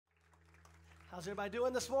How's everybody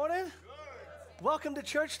doing this morning? Good. Welcome to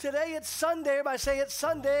church today. It's Sunday. Everybody say it's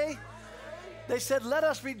Sunday. They said, let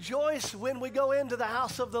us rejoice when we go into the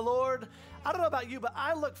house of the Lord. I don't know about you, but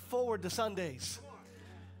I look forward to Sundays.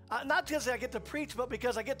 Not because I get to preach, but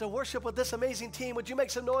because I get to worship with this amazing team. Would you make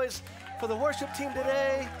some noise for the worship team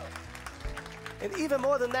today? And even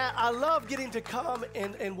more than that, I love getting to come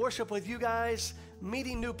and worship with you guys,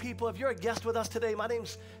 meeting new people. If you're a guest with us today, my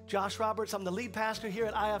name's Josh Roberts. I'm the lead pastor here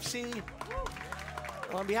at IFC.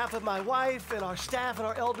 On behalf of my wife and our staff and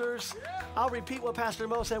our elders, I'll repeat what Pastor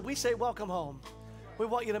Mo said. We say welcome home. We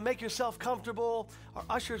want you to make yourself comfortable. Our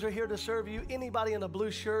ushers are here to serve you. Anybody in a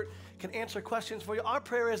blue shirt can answer questions for you. Our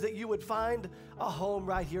prayer is that you would find a home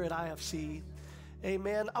right here at IFC.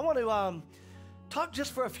 Amen. I want to talk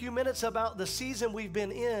just for a few minutes about the season we've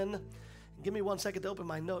been in. Give me 1 second to open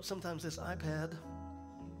my notes. Sometimes this iPad.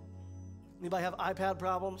 Anybody have iPad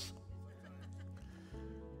problems?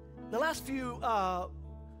 The last few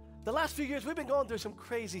years, we've been going through some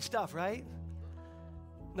crazy stuff, right?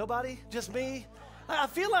 Nobody? Just me? I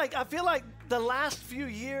feel like the last few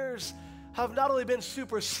years have not only been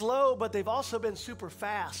super slow, but they've also been super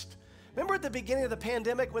fast. Remember at the beginning of the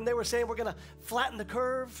pandemic when they were saying we're going to flatten the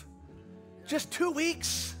curve? Just 2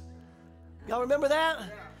 weeks? Y'all remember that?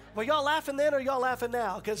 Were y'all laughing then or y'all laughing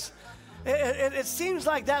now? Because it seems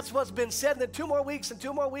like that's what's been said. And then 2 more weeks and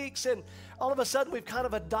 2 more weeks, and all of a sudden we've kind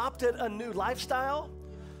of adopted a new lifestyle.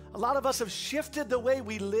 A lot of us have shifted the way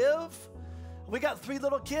we live. We got 3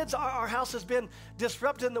 little kids. Our house has been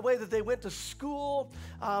disrupted in the way that they went to school.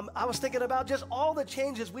 I was thinking about just all the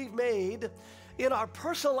changes we've made in our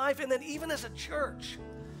personal life and then even as a church.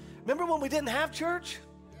 Remember when we didn't have church?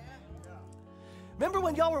 Remember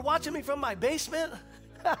when y'all were watching me from my basement?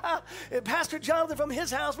 And Pastor Jonathan from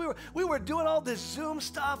his house, we were doing all this Zoom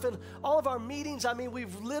stuff and all of our meetings. I mean,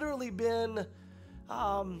 we've literally been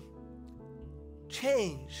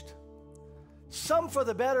changed. Some for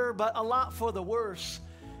the better, but a lot for the worse.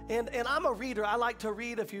 And I'm a reader. I like to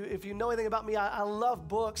read. If you know anything about me, I love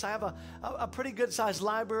books. I have a pretty good sized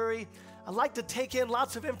library. I like to take in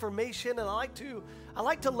lots of information, and I like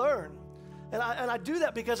to learn. And I do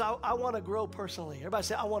that because I want to grow personally. Everybody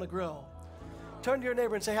say, I want to grow. Turn to your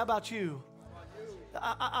neighbor and say, how about you?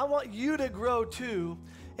 I want you to grow too.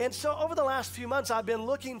 And so over the last few months, I've been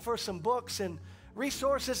looking for some books and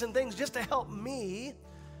resources and things just to help me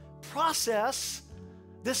process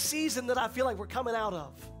this season that I feel like we're coming out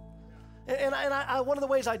of. And one of the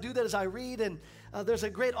ways I do that is I read, and there's a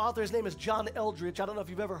great author. His name is John Eldredge. I don't know if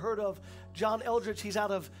you've ever heard of John Eldredge. He's out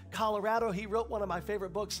of Colorado. He wrote one of my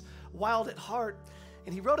favorite books, Wild at Heart.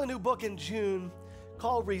 And he wrote a new book in June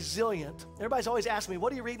called Resilient. Everybody's always asking me,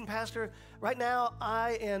 what are you reading, Pastor? Right now,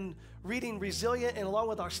 I am reading Resilient, and along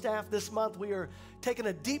with our staff this month, we are taking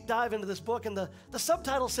a deep dive into this book, and the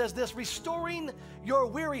subtitle says this: Restoring Your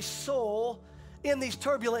Weary Soul in These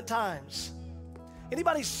Turbulent Times.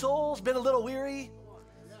 Anybody's soul's been a little weary?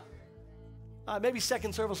 Maybe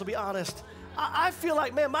second service will be honest. I feel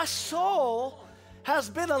like, man, my soul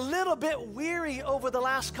has been a little bit weary over the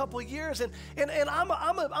last couple of years, and I'm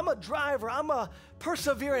a driver. I'm a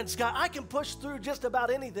perseverance guy. I can push through just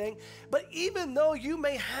about anything. But even though you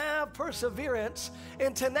may have perseverance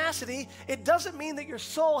and tenacity, it doesn't mean that your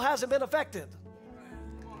soul hasn't been affected.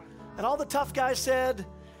 And all the tough guys said,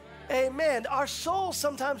 amen. Our souls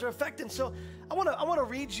sometimes are affected. So I want to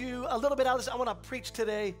read you a little bit out of this. I want to preach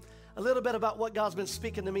today a little bit about what God's been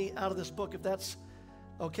speaking to me out of this book, if that's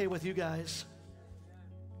okay with you guys.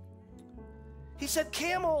 He said,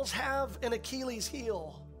 camels have an Achilles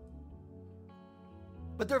heel,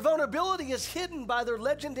 but their vulnerability is hidden by their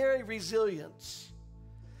legendary resilience.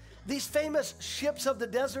 These famous ships of the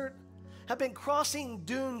desert have been crossing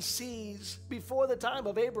dune seas before the time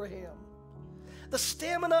of Abraham. The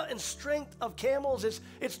stamina and strength of camels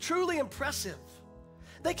it's truly impressive.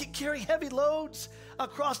 They can carry heavy loads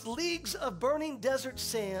across leagues of burning desert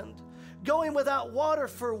sand, going without water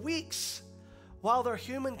for weeks, while their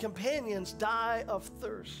human companions die of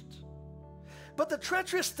thirst. But the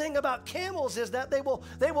treacherous thing about camels is that they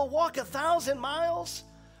will walk 1,000 miles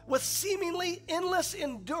with seemingly endless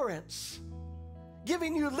endurance,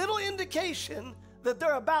 giving you little indication that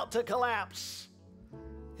they're about to collapse.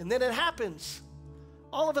 And then it happens.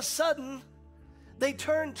 All of a sudden, they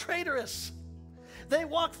turn traitorous. They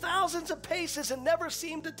walk thousands of paces and never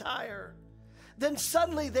seem to tire. Then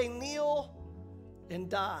suddenly they kneel and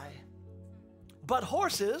die. But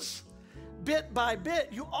horses, bit by bit,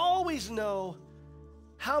 you always know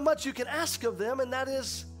how much you can ask of them, and that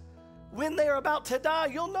is when they are about to die,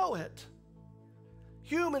 you'll know it.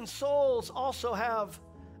 Human souls also have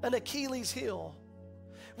an Achilles heel.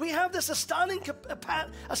 We have this astonishing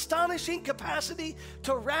capacity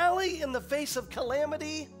to rally in the face of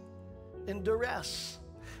calamity and duress.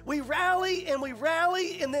 We rally,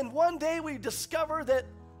 and then one day we discover that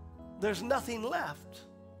there's nothing left.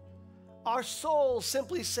 Our soul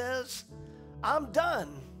simply says, I'm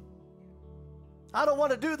done. I don't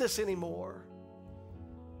want to do this anymore.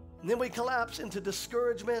 And then we collapse into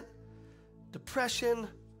discouragement, depression,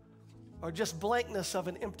 or just blankness of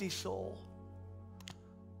an empty soul.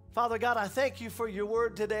 Father God, I thank you for your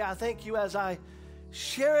word today. I thank you as I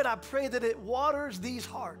share it. I pray that it waters these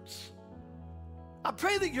hearts. I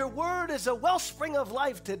pray that your word is a wellspring of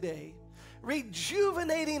life today,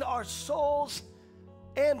 rejuvenating our souls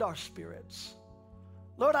and our spirits.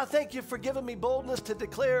 Lord, I thank you for giving me boldness to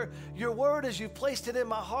declare your word as you've placed it in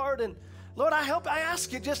my heart. And Lord, I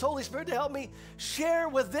ask you, just Holy Spirit, to help me share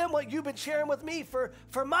with them what you've been sharing with me for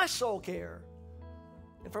my soul care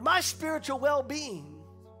and for my spiritual well-being.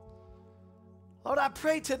 Lord, I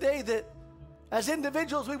pray today that as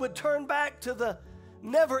individuals we would turn back to the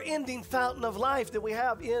never-ending fountain of life that we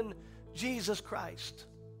have in Jesus Christ.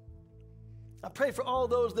 I pray for all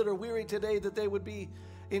those that are weary today that they would be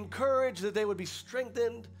encouraged, that they would be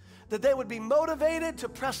strengthened, that they would be motivated to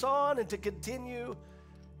press on and to continue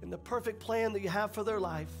in the perfect plan that you have for their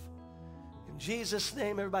life. In Jesus'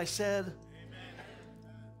 name, everybody said, amen.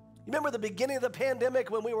 You remember the beginning of the pandemic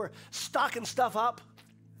when we were stocking stuff up?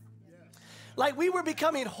 Like we were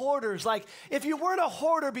becoming hoarders. Like if you weren't a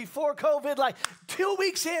hoarder before COVID, like 2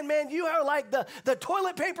 weeks in, man, you are like the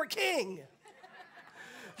toilet paper king.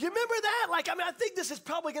 You remember that? I think this is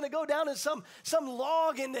probably going to go down in some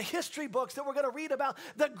log in the history books that we're going to read about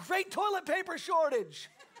the great toilet paper shortage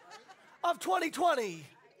of 2020.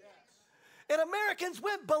 And Americans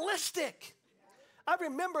went ballistic. I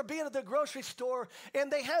remember being at the grocery store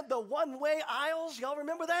and they had the one-way aisles. Y'all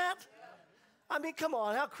remember that? I mean, come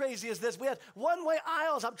on, how crazy is this? We had one-way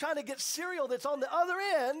aisles. I'm trying to get cereal that's on the other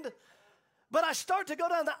end, but I start to go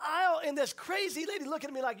down the aisle, and this crazy lady looking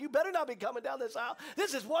at me like, you better not be coming down this aisle.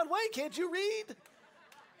 This is one way, can't you read?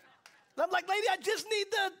 And I'm like, lady, I just need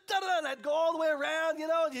the da-da-da. And I'd go all the way around, you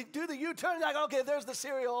know, and you do the U-turn, and I go, okay, there's the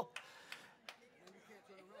cereal.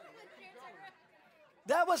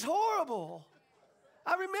 That was horrible.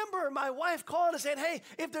 I remember my wife calling and saying, hey,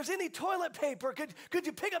 if there's any toilet paper, could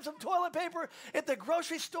you pick up some toilet paper at the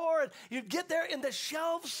grocery store? And you'd get there in the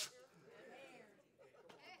shelves.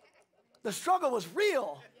 The struggle was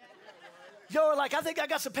real. You're like, I think I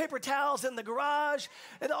got some paper towels in the garage.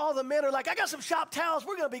 And all the men are like, I got some shop towels.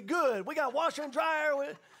 We're going to be good. We got washer and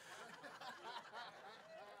dryer.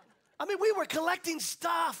 I mean, we were collecting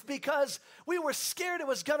stuff because we were scared it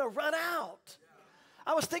was going to run out.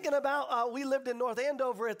 I was thinking about, we lived in North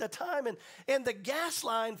Andover at the time, and the gas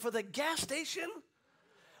line for the gas station,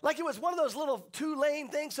 like it was one of those little 2-lane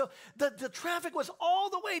things, so the traffic was all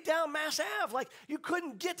the way down Mass Ave. Like you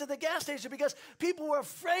couldn't get to the gas station because people were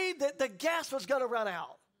afraid that the gas was going to run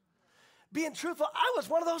out. Being truthful, I was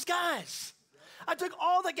one of those guys. I took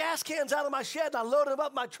all the gas cans out of my shed, and I loaded them up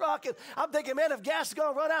in my truck, and I'm thinking, man, if gas is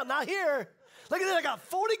going to run out, not here. Look at this, I got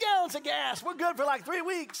 40 gallons of gas. We're good for like 3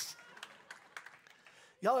 weeks.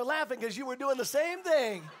 Y'all are laughing because you were doing the same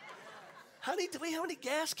thing. Honey, do we have any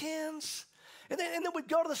gas cans? And then we'd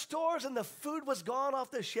go to the stores and the food was gone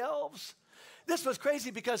off the shelves. This was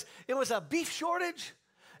crazy because it was a beef shortage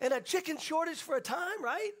and a chicken shortage for a time,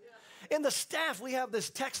 right? Yeah. And the staff, we have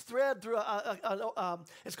this text thread through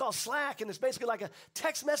it's called Slack, and it's basically like a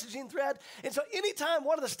text messaging thread. And so anytime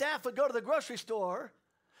one of the staff would go to the grocery store,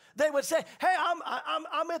 they would say, hey,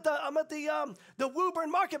 I'm at the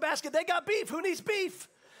Woburn Market Basket. They got beef. Who needs beef?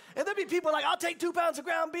 And there'd be people like, I'll take 2 pounds of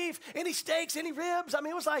ground beef, any steaks, any ribs. I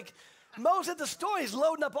mean, it was like Mo's at the store. He's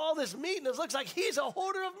loading up all this meat, and it looks like he's a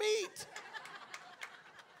hoarder of meat.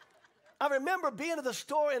 I remember being at the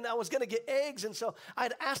store, and I was going to get eggs, and so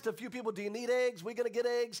I'd asked a few people, do you need eggs? We going to get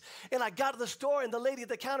eggs? And I got to the store, and the lady at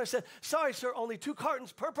the counter said, sorry, sir, only 2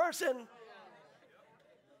 cartons per person.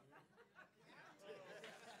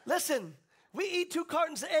 Listen, we eat 2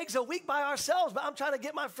 cartons of eggs a week by ourselves, but I'm trying to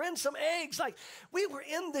get my friends some eggs. Like, we were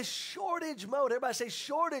in this shortage mode. Everybody say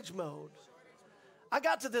shortage mode. I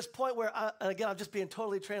got to this point where, and again, I'm just being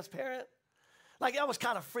totally transparent. Like, I was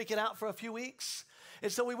kind of freaking out for a few weeks.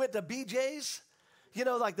 And so we went to BJ's, you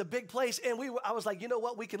know, like the big place. And I was like, you know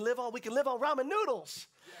what we can live on? We can live on ramen noodles.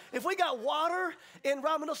 If we got water and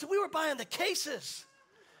ramen noodles, so we were buying the cases.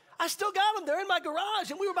 I still got them. They're in my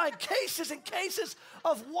garage. And we were buying cases and cases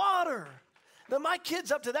of water. Now, my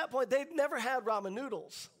kids up to that point, they'd never had ramen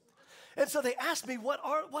noodles. And so they asked me, what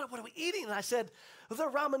are we eating? And I said, well, they're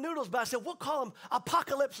ramen noodles. But I said, we'll call them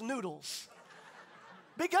apocalypse noodles.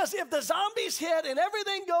 Because if the zombies hit and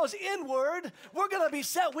everything goes inward, we're going to be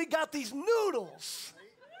set. We got these noodles.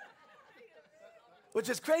 Which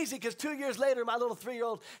is crazy because 2 years later, my little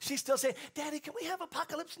 3-year-old, she's still saying, Daddy, can we have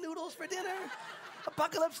apocalypse noodles for dinner?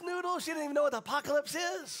 Apocalypse noodles? She didn't even know what the apocalypse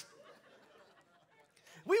is.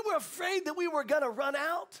 We were afraid that we were going to run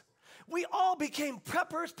out. We all became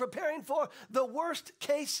preppers preparing for the worst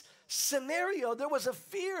case scenario. There was a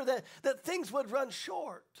fear that things would run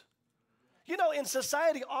short. You know, in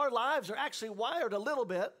society, our lives are actually wired a little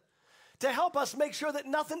bit to help us make sure that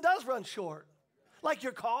nothing does run short. Like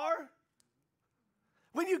your car.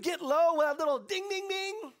 When you get low, with a little ding, ding,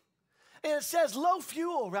 ding, and it says low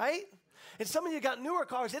fuel, right? And some of you got newer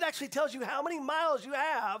cars, it actually tells you how many miles you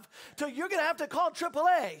have till you're going to have to call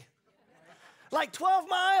AAA. Like 12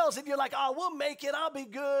 miles, and you're like, oh, we'll make it, I'll be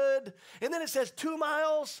good. And then it says 2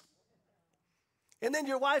 miles. And then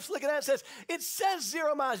your wife's looking at it and says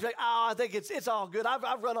 0 miles. You're like, oh, I think it's all good.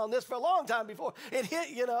 I've run on this for a long time before it hit,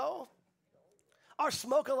 you know. Our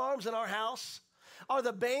smoke alarms in our house are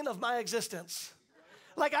the bane of my existence.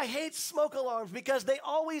 Like, I hate smoke alarms because they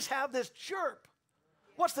always have this chirp.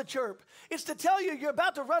 What's the chirp? It's to tell you you're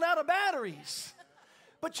about to run out of batteries.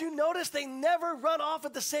 But you notice they never run off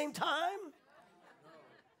at the same time?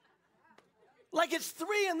 Like it's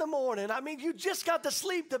 3 in the morning. I mean, you just got to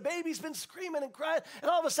sleep. The baby's been screaming and crying.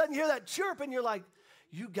 And all of a sudden you hear that chirp and you're like,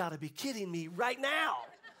 you got to be kidding me right now.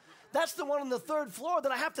 That's the one on the 3rd floor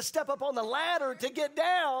that I have to step up on the ladder to get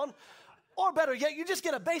down. Or better yet, you just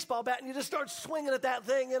get a baseball bat and you just start swinging at that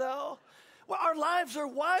thing, you know. Well, our lives are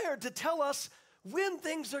wired to tell us when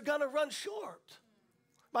things are going to run short.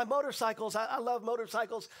 My motorcycles, I love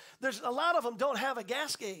motorcycles. There's a lot of them don't have a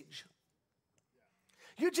gas gauge.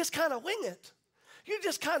 You just kind of wing it. You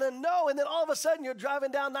just kind of know, and then all of a sudden you're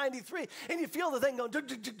driving down 93, and you feel the thing going,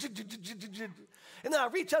 and then I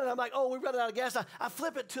reach out, and I'm like, oh, we're running out of gas. I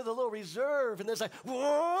flip it to the little reserve, and it's like,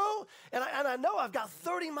 whoa, and I know I've got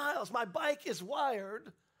 30 miles. My bike is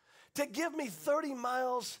wired to give me 30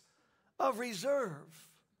 miles of reserve.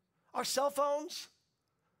 Our cell phones,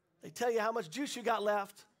 they tell you how much juice you got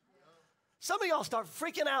left. Some of y'all start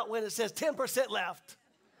freaking out when it says 10% left.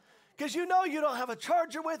 Because you know you don't have a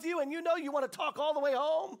charger with you, and you know you want to talk all the way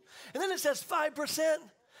home. And then it says 5%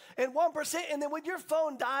 and 1%, and then when your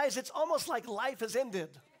phone dies, it's almost like life has ended.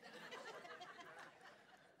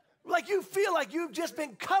 Like you feel like you've just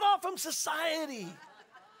been cut off from society.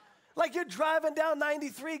 Like you're driving down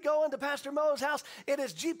 93 going to Pastor Mo's house, it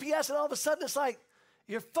is GPS, and all of a sudden it's like,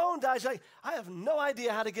 your phone dies. Like, I have no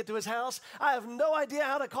idea how to get to his house. I have no idea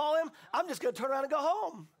how to call him. I'm just going to turn around and go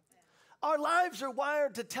home. Our lives are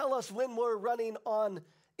wired to tell us when we're running on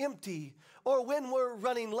empty or when we're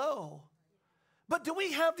running low. But do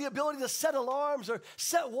we have the ability to set alarms or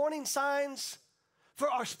set warning signs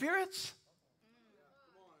for our spirits?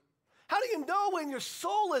 How do you know when your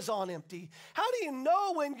soul is on empty? How do you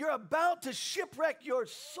know when you're about to shipwreck your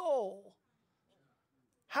soul?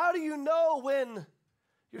 How do you know when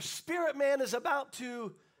your spirit man is about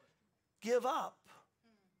to give up?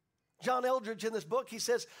 John Eldridge in this book, he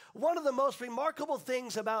says, one of the most remarkable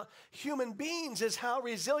things about human beings is how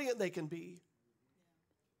resilient they can be.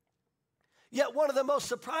 Yet one of the most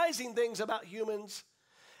surprising things about humans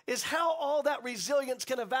is how all that resilience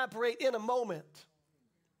can evaporate in a moment.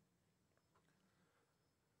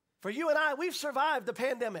 For you and I, we've survived the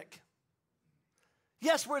pandemic.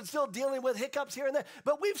 Yes, we're still dealing with hiccups here and there,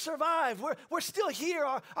 but we've survived. We're still here.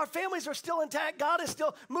 Our families are still intact. God is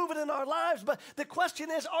still moving in our lives. But the question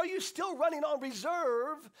is, are you still running on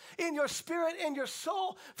reserve in your spirit and your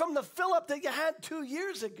soul from the fill-up that you had 2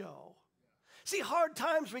 years ago? See, hard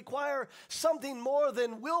times require something more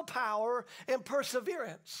than willpower and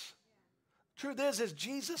perseverance. Truth is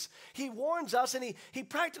Jesus, he warns us and he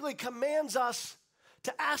practically commands us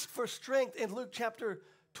to ask for strength in Luke chapter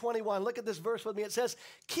 21. Look at this verse with me. It says,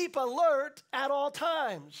 keep alert at all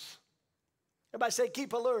times. Everybody say,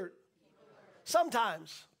 keep alert.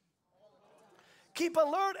 Sometimes. Keep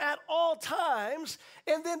alert at all times,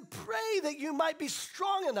 and then pray that you might be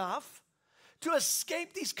strong enough to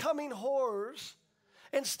escape these coming horrors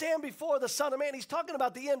and stand before the Son of Man. He's talking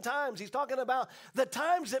about the end times. He's talking about the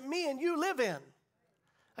times that me and you live in.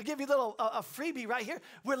 I'll give you a freebie right here.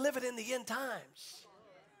 We're living in the end times.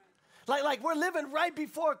 Like we're living right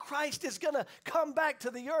before Christ is going to come back to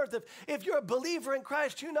the earth. If you're a believer in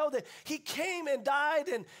Christ, you know that he came and died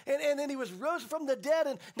and then he was rose from the dead,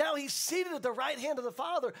 and now he's seated at the right hand of the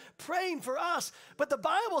Father praying for us. But the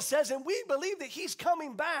Bible says, and we believe that he's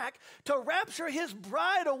coming back to rapture his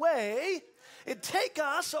bride away and take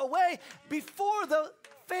us away before the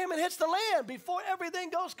famine hits the land, before everything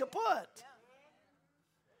goes kaput.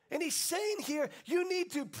 And he's saying here, you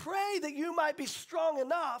need to pray that you might be strong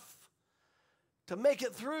enough to make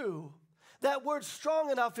it through. That word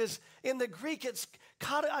strong enough is, in the Greek, it's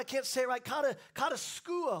kata, I can't say it right,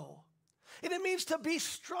 kataskuo. And it means to be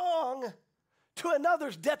strong to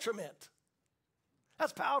another's detriment.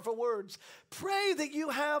 That's powerful words. Pray that you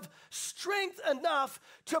have strength enough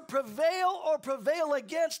to prevail or prevail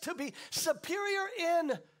against, to be superior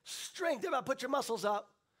in strength. Everybody put your muscles up.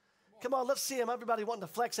 Come on, let's see him. Everybody wanting to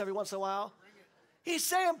flex every once in a while. He's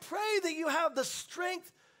saying, pray that you have the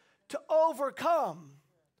strength to overcome.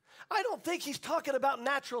 I don't think he's talking about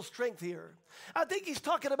natural strength here. I think he's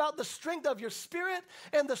talking about the strength of your spirit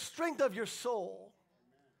and the strength of your soul.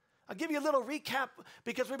 I'll give you a little recap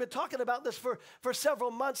because we've been talking about this for several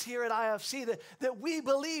months here at IFC, that we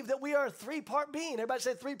believe that we are a three-part being. Everybody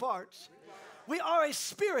say three parts. We are a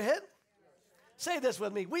spirit. Say this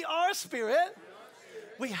with me. We are a spirit.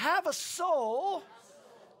 We have a soul.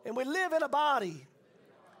 And we live in a body.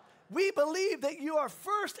 We believe that you are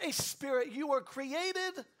first a spirit. You were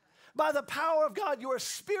created by the power of God. You are a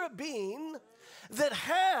spirit being that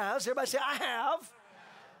has, everybody say, I have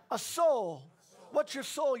a soul. What's your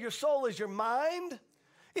soul? Your soul is your mind,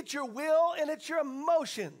 it's your will, and it's your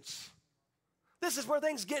emotions. This is where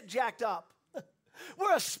things get jacked up.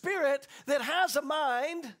 We're a spirit that has a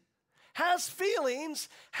mind, has feelings,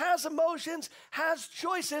 has emotions, has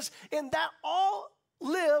choices, and that all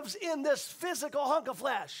lives in this physical hunk of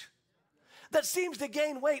flesh that seems to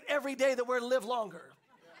gain weight every day that we're to live longer.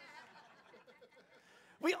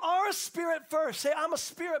 We are a spirit first. Say, I'm a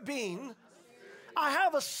spirit being. I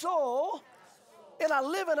have a soul. And I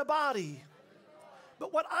live in a body.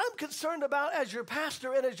 But what I'm concerned about as your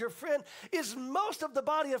pastor and as your friend is most of the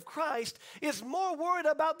body of Christ is more worried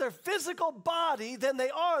about their physical body than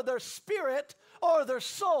they are their spirit or their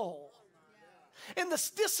soul. And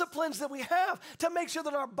the disciplines that we have to make sure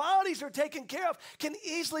that our bodies are taken care of can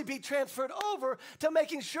easily be transferred over to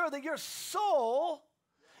making sure that your soul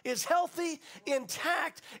is healthy,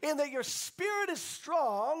 intact, and that your spirit is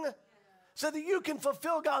strong so that you can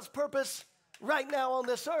fulfill God's purpose right now on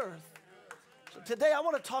this earth. So today I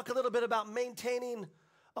want to talk a little bit about maintaining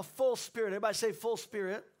a full spirit. Everybody say full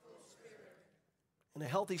spirit. And a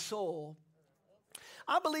healthy soul.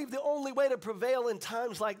 I believe the only way to prevail in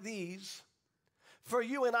times like these for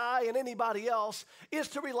you and I and anybody else is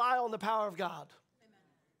to rely on the power of God.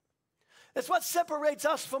 It's what separates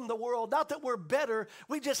us from the world. Not that we're better,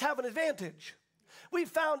 we just have an advantage. We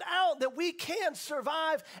found out that we can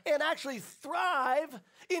survive and actually thrive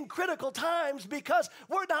in critical times because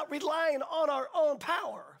we're not relying on our own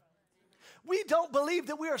power. We don't believe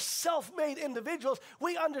that we are self-made individuals.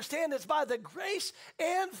 We understand it's by the grace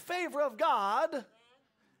and favor of God,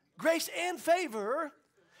 grace and favor,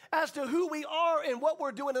 as to who we are and what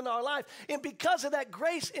we're doing in our life. And because of that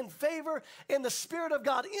grace and favor and the Spirit of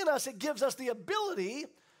God in us, it gives us the ability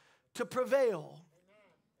to prevail.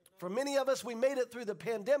 For many of us, we made it through the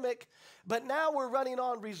pandemic, but now we're running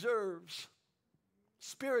on reserves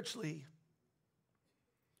spiritually.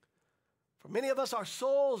 For many of us, our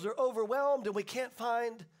souls are overwhelmed and we can't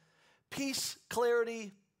find peace,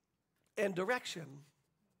 clarity, and direction.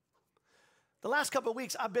 The last couple of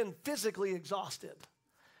weeks, I've been physically exhausted.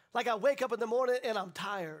 Like I wake up in the morning and I'm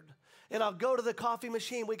tired. And I'll go to the coffee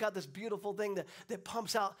machine. We got this beautiful thing that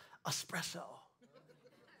pumps out espresso.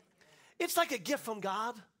 It's like a gift from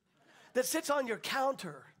God that sits on your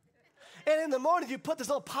counter. And in the morning, you put this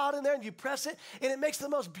little pot in there and you press it, and it makes the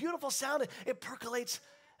most beautiful sound. It percolates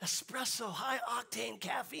espresso, high-octane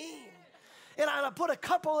caffeine. And I put a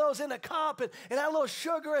couple of those in a cup and add a little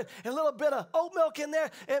sugar and a little bit of oat milk in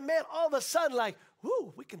there. And man, all of a sudden, like,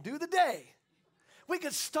 whoo, we can do the day. We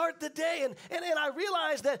could start the day. And I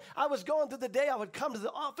realized that I was going through the day. I would come to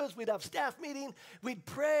the office. We'd have staff meeting. We'd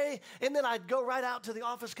pray. And then I'd go right out to the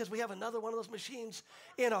office because we have another one of those machines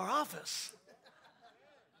in our office.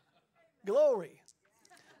 Glory.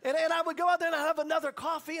 And I would go out there and I'd have another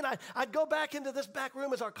coffee. And I'd go back into this back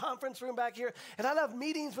room as our conference room back here. And I'd have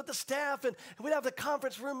meetings with the staff. And we'd have the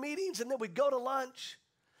conference room meetings. And then we'd go to lunch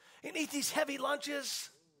and eat these heavy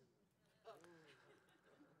lunches.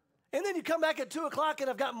 And then you come back at 2 o'clock and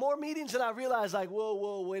I've got more meetings and I realize like,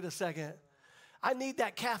 whoa, wait a second. I need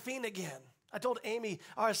that caffeine again. I told Amy,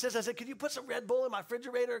 our assistant, I said, could you put some Red Bull in my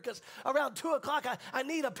refrigerator? Because around 2 o'clock, I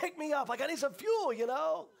need a pick-me-up. Like I need some fuel, you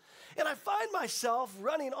know? And I find myself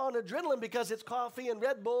running on adrenaline because it's coffee and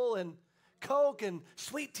Red Bull and Coke and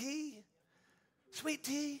sweet tea. Sweet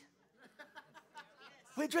tea.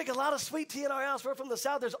 We drink a lot of sweet tea in our house. We're from the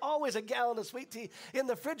South. There's always a gallon of sweet tea in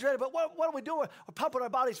the refrigerator. But what are we doing? We're pumping our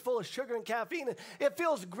bodies full of sugar and caffeine. And it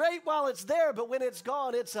feels great while it's there, but when it's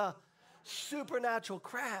gone, it's a supernatural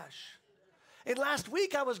crash. And last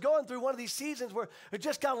week I was going through one of these seasons where it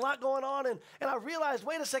just got a lot going on, and I realized,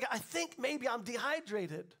 wait a second, I think maybe I'm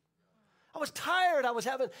dehydrated. I was tired. I was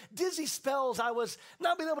having dizzy spells. I was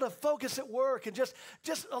not being able to focus at work, and just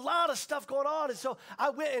a lot of stuff going on. And so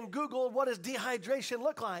I went and Googled, what does dehydration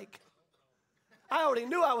look like? I already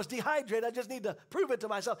knew I was dehydrated. I just need to prove it to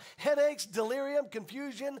myself. Headaches, delirium,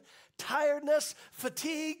 confusion, tiredness,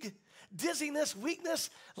 fatigue, dizziness, weakness,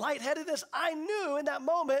 lightheadedness. I knew in that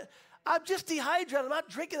moment, I'm just dehydrated. I'm not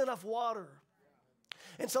drinking enough water.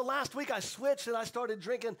 And so last week I switched and I started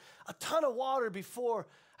drinking a ton of water before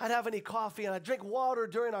I'd have any coffee. And I drink water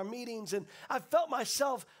during our meetings. And I felt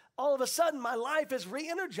myself, all of a sudden, my life is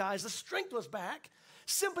re-energized. The strength was back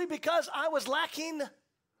simply because I was lacking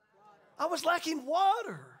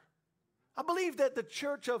water. I believe that the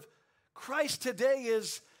church of Christ today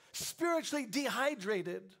is spiritually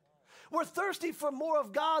dehydrated. We're thirsty for more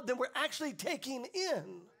of God than we're actually taking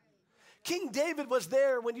in. King David was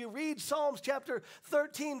there when you read Psalms chapter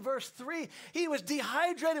 13, verse 3. He was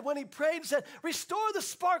dehydrated when he prayed and said, restore the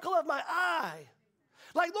sparkle of my eye.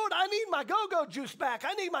 Like, Lord, I need my go-go juice back.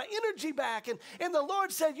 I need my energy back. And the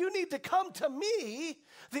Lord said, you need to come to me,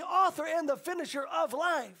 the author and the finisher of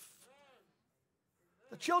life.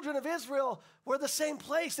 The children of Israel were the same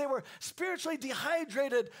place. They were spiritually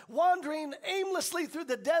dehydrated, wandering aimlessly through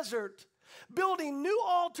the desert, building new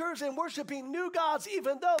altars and worshiping new gods,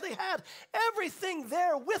 even though they had everything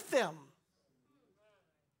there with them.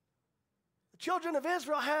 The children of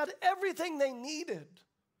Israel had everything they needed.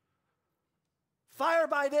 Fire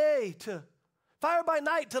by night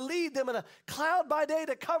to lead them, and a cloud by day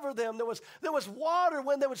to cover them. There was water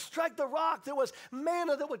when they would strike the rock. There was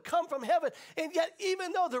manna that would come from heaven. And yet,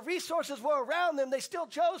 even though the resources were around them, they still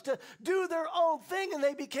chose to do their own thing, and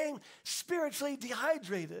they became spiritually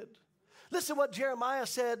dehydrated. Listen what Jeremiah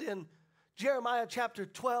said in Jeremiah chapter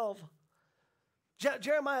 12.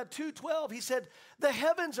 Jeremiah 2:12, he said, the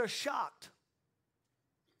heavens are shocked.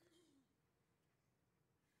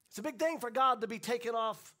 It's a big thing for God to be taken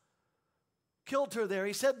off kilter there.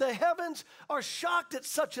 He said, the heavens are shocked at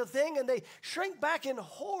such a thing, and they shrink back in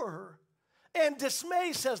horror and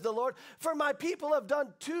dismay, says the Lord, for my people have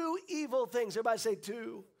done two evil things. Everybody say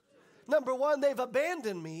two. Number one, they've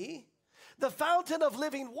abandoned me, the fountain of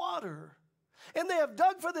living water, and they have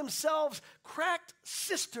dug for themselves cracked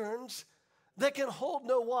cisterns that can hold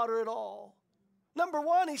no water at all. Number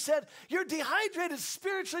one, he said, you're dehydrated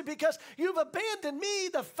spiritually because you've abandoned me,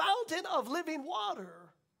 the fountain of living water.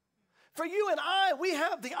 For you and I, we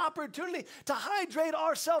have the opportunity to hydrate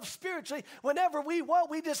ourselves spiritually whenever we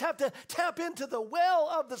want. We just have to tap into the well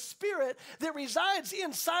of the Spirit that resides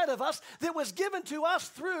inside of us, that was given to us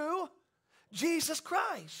through Jesus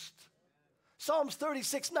Christ. Psalms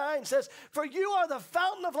 36:9 says, for you are the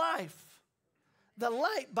fountain of life, the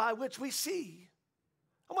light by which we see.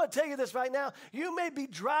 I'm going to tell you this right now. You may be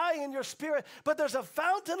dry in your spirit, but there's a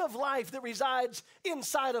fountain of life that resides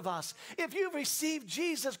inside of us. If you've received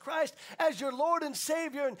Jesus Christ as your Lord and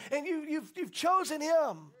Savior, and you've chosen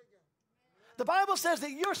Him, the Bible says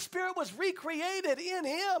that your spirit was recreated in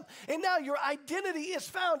Him, and now your identity is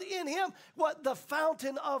found in Him. What? The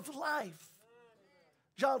fountain of life.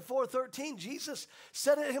 John 4:13, Jesus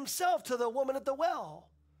said it Himself to the woman at the well.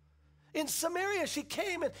 In Samaria, she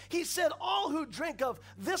came and He said, all who drink of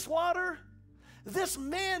this water, this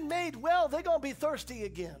man-made well, they're going to be thirsty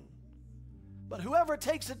again. But whoever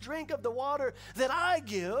takes a drink of the water that I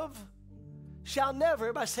give shall never,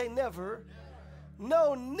 everybody say never,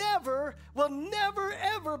 no, never, will never,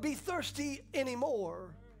 ever be thirsty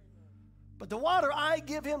anymore. But the water I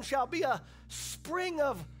give him shall be a spring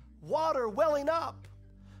of water welling up,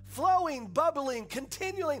 flowing, bubbling,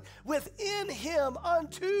 continuing within him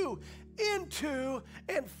unto, into,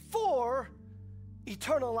 and for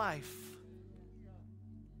eternal life.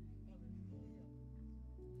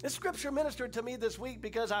 This scripture ministered to me this week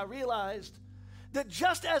because I realized that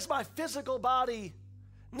just as my physical body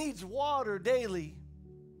needs water daily,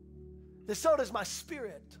 that so does my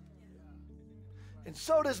spirit, and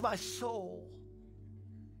so does my soul.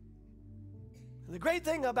 And the great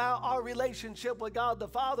thing about our relationship with God the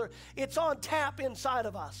Father, it's on tap inside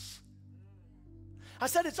of us. I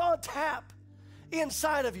said it's on tap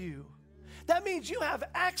inside of you. That means you have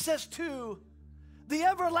access to the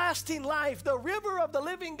everlasting life, the river of the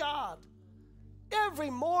living God, every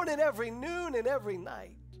morning, every noon, and every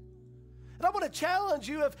night. And I want to challenge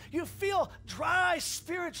you, if you feel dry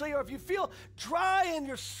spiritually, or if you feel dry in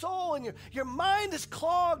your soul and your mind is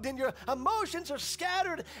clogged and your emotions are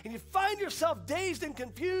scattered and you find yourself dazed and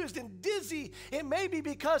confused and dizzy, it may be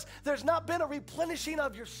because there's not been a replenishing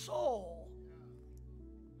of your soul.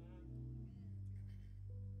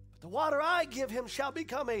 The water I give him shall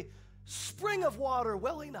become a spring of water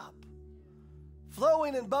welling up,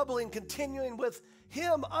 flowing and bubbling, continuing with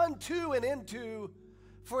him unto and into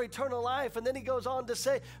for eternal life. And then he goes on to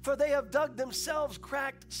say, for they have dug themselves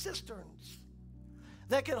cracked cisterns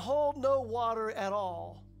that can hold no water at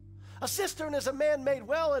all. A cistern is a man-made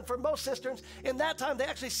well, and for most cisterns, in that time, they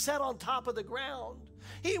actually sat on top of the ground.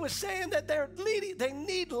 He was saying that they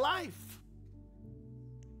need life.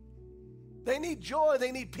 They need joy,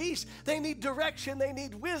 they need peace, they need direction, they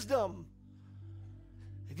need wisdom.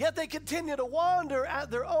 And yet they continue to wander at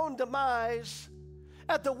their own demise,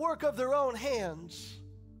 at the work of their own hands.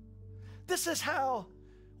 This is how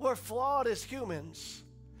we're flawed as humans.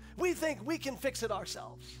 We think we can fix it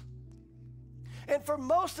ourselves. And for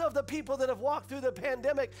most of the people that have walked through the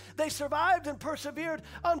pandemic, they survived and persevered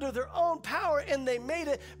under their own power, and they made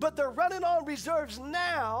it, but they're running on reserves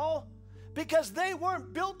now because they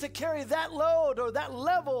weren't built to carry that load or that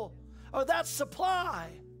level or that supply.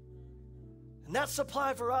 And that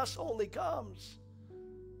supply for us only comes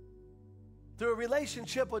through a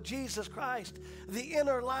relationship with Jesus Christ, the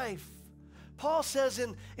inner life. Paul says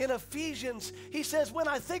in Ephesians, he says, when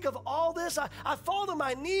I think of all this, I fall to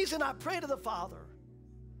my knees and I pray to the Father,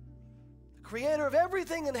 the creator of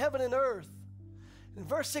everything in heaven and earth. In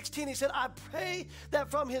verse 16, he said, I pray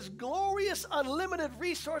that from his glorious, unlimited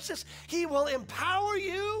resources, he will empower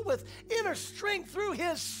you with inner strength through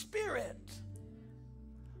his Spirit.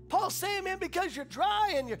 Paul's saying, man, because you're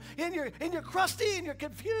dry and you're crusty and you're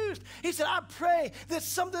confused, he said, I pray that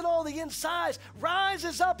something on the inside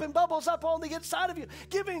rises up and bubbles up on the inside of you,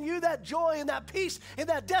 giving you that joy and that peace and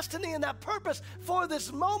that destiny and that purpose for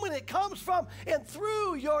this moment. It comes from and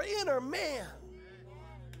through your inner man.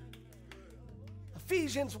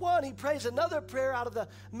 Ephesians 1, he prays another prayer out of the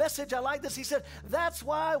Message. I like this. He said, that's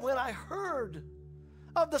why when I heard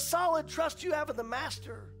of the solid trust you have in the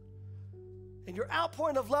Master and your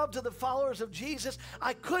outpouring of love to the followers of Jesus,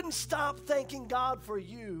 I couldn't stop thanking God for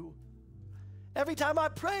you. Every time I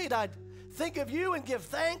prayed, I'd think of you and give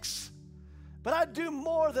thanks, but I'd do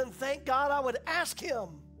more than thank God. I would ask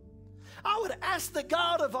him. I would ask the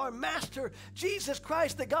God of our Master, Jesus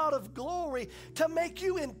Christ, the God of glory, to make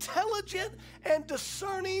you intelligent and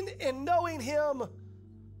discerning in knowing him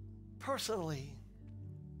personally.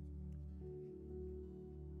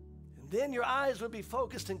 Then your eyes would be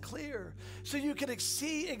focused and clear so you could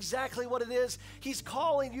see exactly what it is he's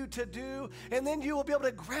calling you to do. And then you will be able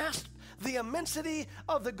to grasp the immensity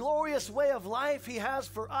of the glorious way of life he has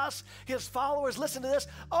for us, his followers. Listen to this.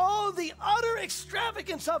 Oh, the utter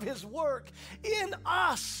extravagance of his work in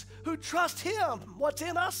us who trust him. What's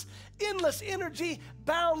in us? Endless energy,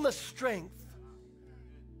 boundless strength.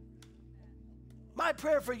 My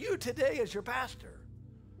prayer for you today as your pastor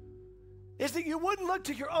is that you wouldn't look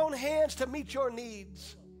to your own hands to meet your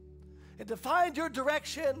needs and to find your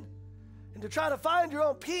direction and to try to find your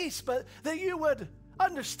own peace, but that you would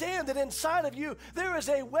understand that inside of you there is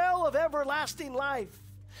a well of everlasting life,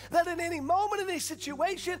 that in any moment, in any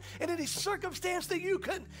situation, in any circumstance, that you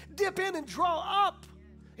can dip in and draw up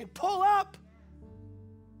and pull up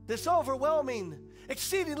this overwhelming,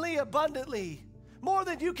 exceedingly abundantly, more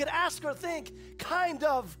than you can ask or think kind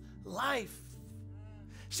of life.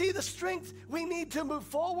 See, the strength we need to move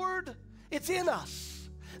forward, it's in us.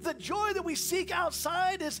 The joy that we seek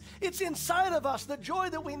outside it's inside of us. The joy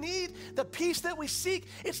that we need, the peace that we seek,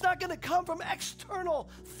 it's not going to come from external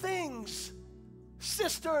things,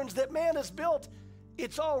 cisterns that man has built.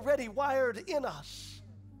 It's already wired in us.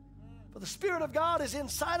 For the Spirit of God is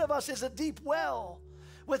inside of us as a deep well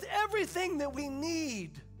with everything that we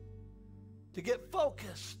need to get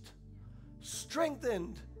focused,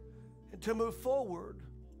 strengthened, and to move forward.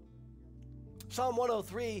 Psalm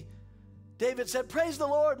 103, David said, praise the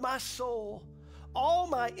Lord, my soul. All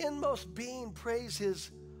my inmost being praise his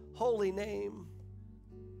holy name.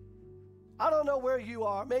 I don't know where you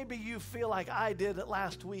are. Maybe you feel like I did it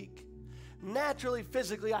last week. Naturally,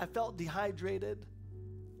 physically, I felt dehydrated.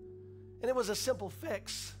 And it was a simple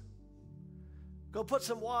fix. Go put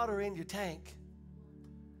some water in your tank.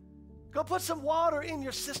 Go put some water in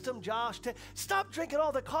your system, Josh. Stop drinking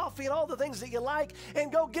all the coffee and all the things that you like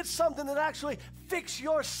and go get something that actually fix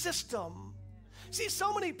your system. See,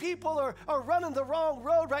 so many people are running the wrong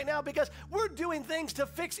road right now because we're doing things to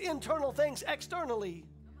fix internal things externally.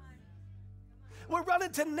 We're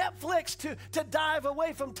running to Netflix to dive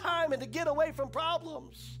away from time and to get away from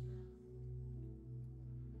problems.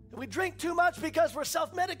 And we drink too much because we're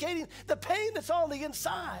self-medicating the pain that's on the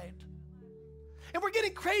inside. And we're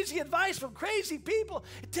getting crazy advice from crazy people,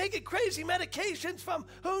 taking crazy medications from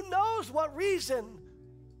who knows what reason.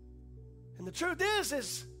 And the truth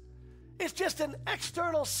is It's just an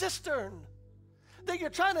external cistern that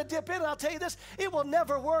you're trying to dip in. And I'll tell you this, it will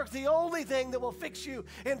never work. The only thing that will fix you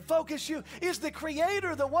and focus you is the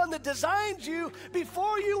Creator, the one that designed you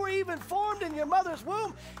before you were even formed in your mother's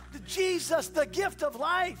womb. Jesus, the gift of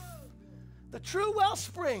life, the true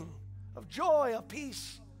wellspring of joy, of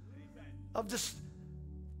peace, of this.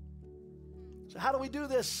 So how do we do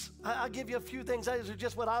this? I'll give you a few things. These are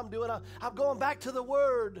just what I'm doing. I'm going back to the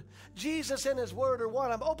Word. Jesus and His Word are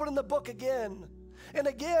one. I'm opening the book again and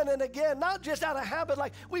again and again, not just out of habit.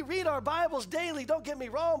 Like we read our Bibles daily, don't get me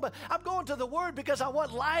wrong, but I'm going to the Word because I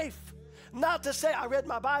want life, not to say I read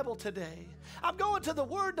my Bible today. I'm going to the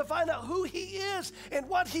Word to find out who He is and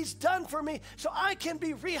what He's done for me so I can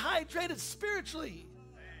be rehydrated spiritually.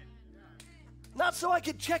 Not so I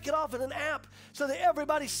can check it off in an app so that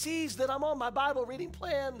everybody sees that I'm on my Bible reading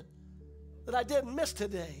plan that I didn't miss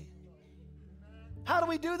today. How do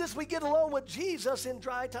we do this? We get alone with Jesus in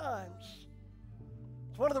dry times.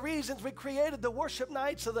 It's one of the reasons we created the worship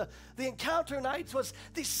nights or the encounter nights was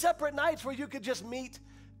these separate nights where you could just meet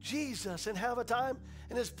Jesus and have a time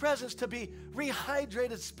in His presence to be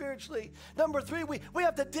rehydrated spiritually. Number 3, we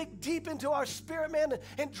have to dig deep into our spirit, man,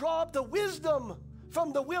 and draw up the wisdom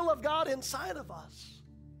from the will of God inside of us.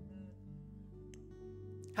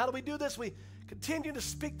 How do we do this? We continue to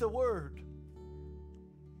speak the Word.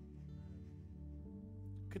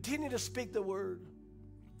 Continue to speak the Word.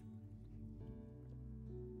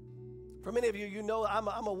 For many of you, you know I'm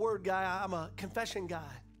a word guy. I'm a confession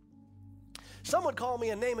guy. Some would call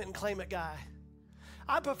me a name it and claim it guy.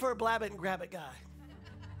 I prefer blab it and grab it guy.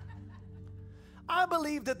 I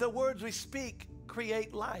believe that the words we speak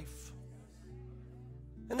create life.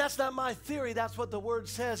 And that's not my theory. That's what the Word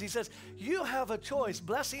says. He says, you have a choice,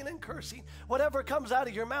 blessing and cursing. Whatever comes out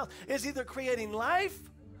of your mouth is either creating life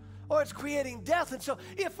or it's creating death. And so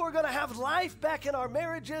if we're going to have life back in our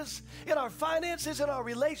marriages, in our finances, in our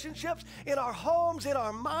relationships, in our homes, in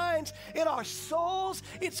our minds, in our souls,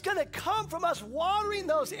 it's going to come from us watering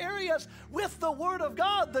those areas with the Word of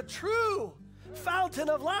God, the true fountain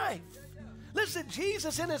of life. Listen,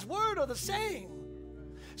 Jesus and His Word are the same.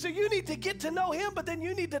 So you need to get to know Him, but then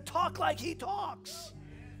you need to talk like He talks.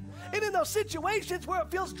 And in those situations where it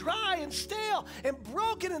feels dry and stale and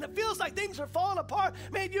broken and it feels like things are falling apart,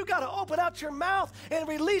 man, you got to open out your mouth and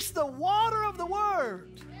release the water of the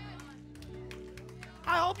Word.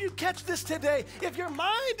 I hope you catch this today. If your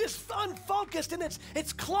mind is unfocused and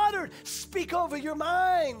it's cluttered, speak over your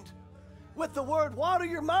mind with the Word. Water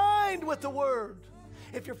your mind with the Word.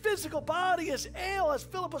 If your physical body is ill, as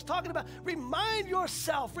Philip was talking about, remind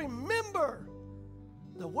yourself, remember,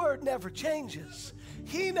 the Word never changes.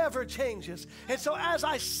 He never changes. And so as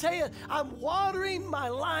I say it, I'm watering my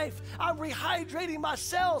life. I'm rehydrating my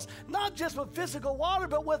cells, not just with physical water,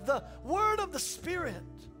 but with the Word of the Spirit.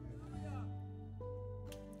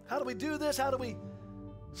 How do we do this? How do we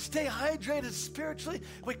stay hydrated spiritually?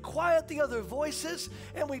 We quiet the other voices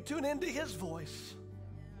and we tune into His voice.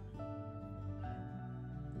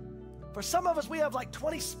 For some of us, we have like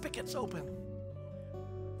 20 spigots open.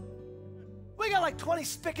 We got like 20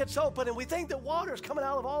 spigots open, and we think that water is coming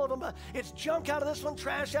out of all of them, but it's junk out of this one,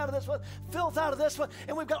 trash out of this one, filth out of this one,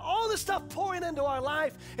 and we've got all this stuff pouring into our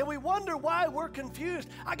life, and we wonder why we're confused.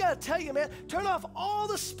 I got to tell you, man, turn off all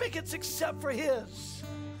the spigots except for His.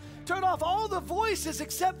 Turn off all the voices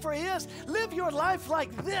except for His. Live your life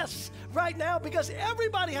like this right now, because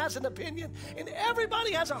everybody has an opinion and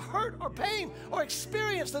everybody has a hurt or pain or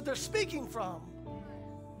experience that they're speaking from.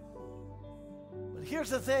 But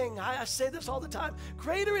here's the thing, I say this all the time.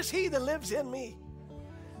 Greater is He that lives in me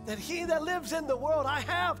than he that lives in the world. I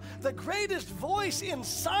have the greatest voice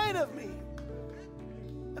inside of me.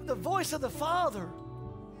 I have the voice of the Father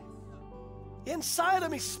inside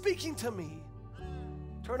of me speaking to me.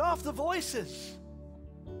 Turn off the voices.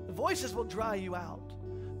 The voices will dry you out.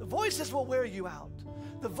 The voices will wear you out.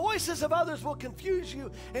 The voices of others will confuse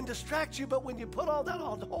you and distract you, but when you put all that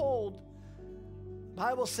on hold, the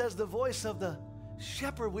Bible says the voice of the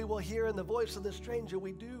shepherd we will hear, and the voice of the stranger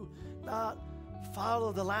we do not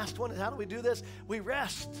follow. The last one is, how do we do this? We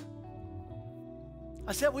rest.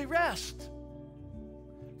 I said we rest.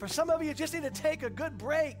 For some of you just need to take a good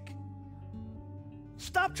break.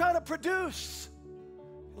 Stop trying to produce.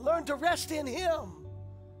 Learn to rest in Him.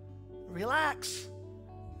 Relax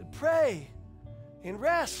and pray and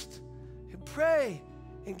rest and pray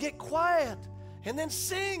and get quiet and then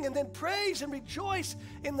sing and then praise and rejoice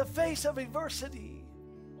in the face of adversity.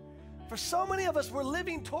 For so many of us, we're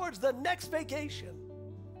living towards the next vacation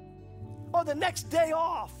or the next day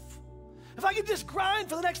off. If I could just grind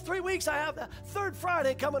for the next 3 weeks, I have the third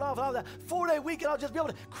Friday coming off, I'll have the 4-day weekend, I'll just be able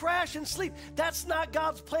to crash and sleep. That's not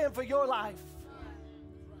God's plan for your life.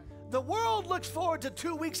 The world looks forward to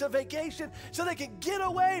 2 weeks of vacation so they can get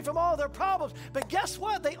away from all their problems. But guess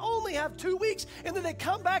what? They only have 2 weeks, and then they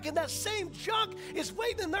come back and that same junk is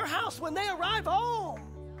waiting in their house when they arrive home.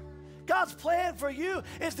 God's plan for you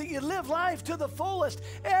is that you live life to the fullest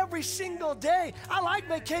every single day. I like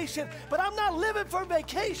vacation, but I'm not living for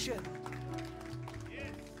vacation.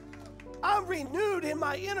 I'm renewed in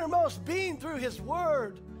my innermost being through His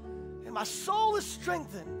Word, and my soul is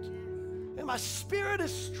strengthened. And my spirit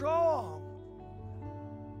is strong.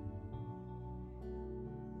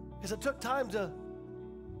 Because it took time to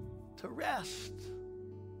rest.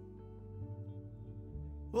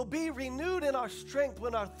 We'll be renewed in our strength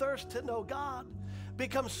when our thirst to know God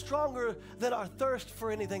becomes stronger than our thirst for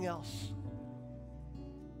anything else.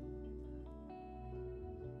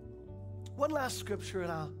 One last scripture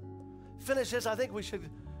and I'll finish this. I think we should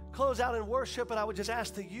close out in worship, and I would just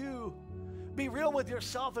ask that you be real with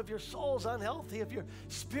yourself. If your soul's unhealthy, if your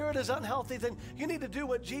spirit is unhealthy, then you need to do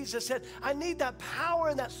what Jesus said. I need that power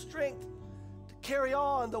and that strength to carry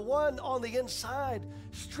on, the one on the inside,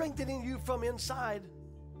 strengthening you from inside.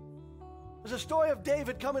 There's a story of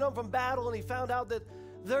David coming home from battle, and he found out that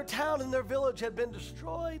their town and their village had been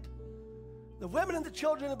destroyed. The women and the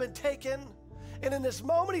children had been taken. And in this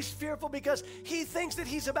moment, he's fearful because he thinks that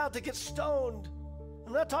he's about to get stoned.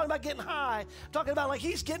 I'm not talking about getting high. I'm talking about like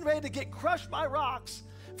he's getting ready to get crushed by rocks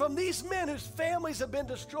from these men whose families have been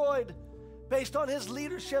destroyed based on his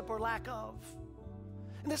leadership or lack of.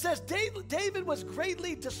 And it says David was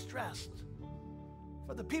greatly distressed,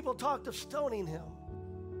 for the people talked of stoning him,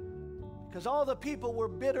 because all the people were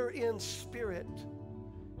bitter in spirit,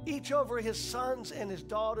 each over his sons and his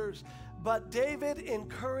daughters. But David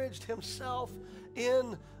encouraged himself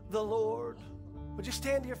in the Lord. Would you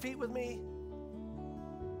stand to your feet with me?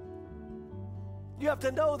 You have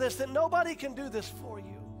to know this, that nobody can do this for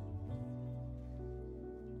you.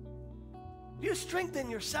 You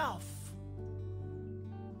strengthen yourself.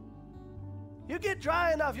 You get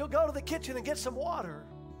dry enough, you'll go to the kitchen and get some water.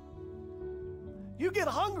 You get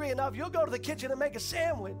hungry enough, you'll go to the kitchen and make a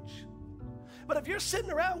sandwich. But if you're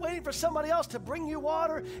sitting around waiting for somebody else to bring you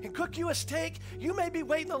water and cook you a steak, you may be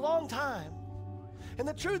waiting a long time. And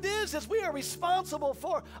the truth is we are responsible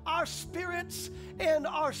for our spirits and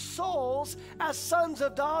our souls as sons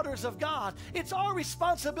and daughters of God. It's our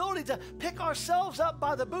responsibility to pick ourselves up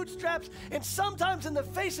by the bootstraps, and sometimes in the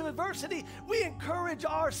face of adversity, we encourage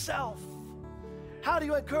ourselves. How do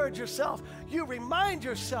you encourage yourself? You remind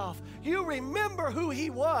yourself. You remember who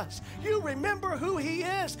He was. You remember who He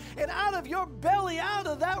is. And out of your belly, out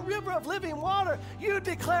of that river of living water, you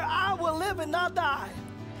declare, I will live and not die.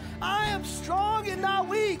 I am strong and not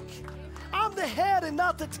weak. I'm the head and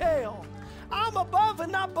not the tail. I'm above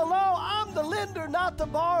and not below. I'm the lender, not the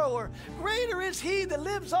borrower. Greater is He that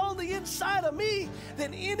lives on the inside of me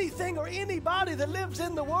than anything or anybody that lives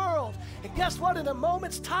in the world. And guess what? In a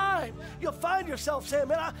moment's time, you'll find yourself saying,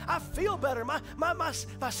 man, I feel better.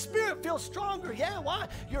 My spirit feels stronger. Yeah, why?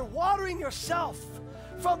 You're watering yourself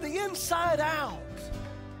from the inside out.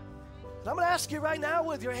 And I'm going to ask you right now,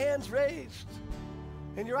 with your hands raised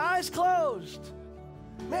and your eyes closed,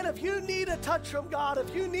 man, if you need a touch from God,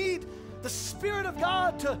 if you need the Spirit of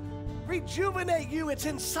God to rejuvenate you, it's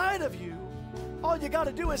inside of you. All you got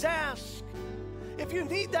to do is ask. If you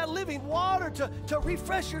need that living water to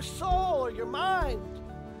refresh your soul or your mind,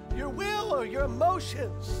 your will or your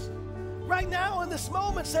emotions, right now in this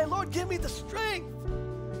moment, say, Lord, give me the strength.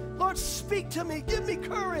 Lord, speak to me. Give me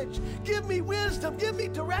courage. Give me wisdom. Give me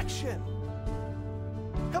direction.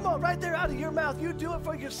 Come on, right there out of your mouth. You do it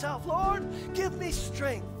for yourself. Lord, give me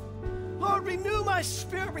strength. Lord, renew my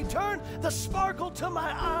spirit. Return the sparkle to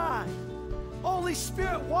my eye. Holy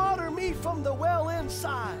Spirit, water me from the well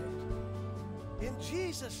inside. In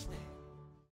Jesus' name.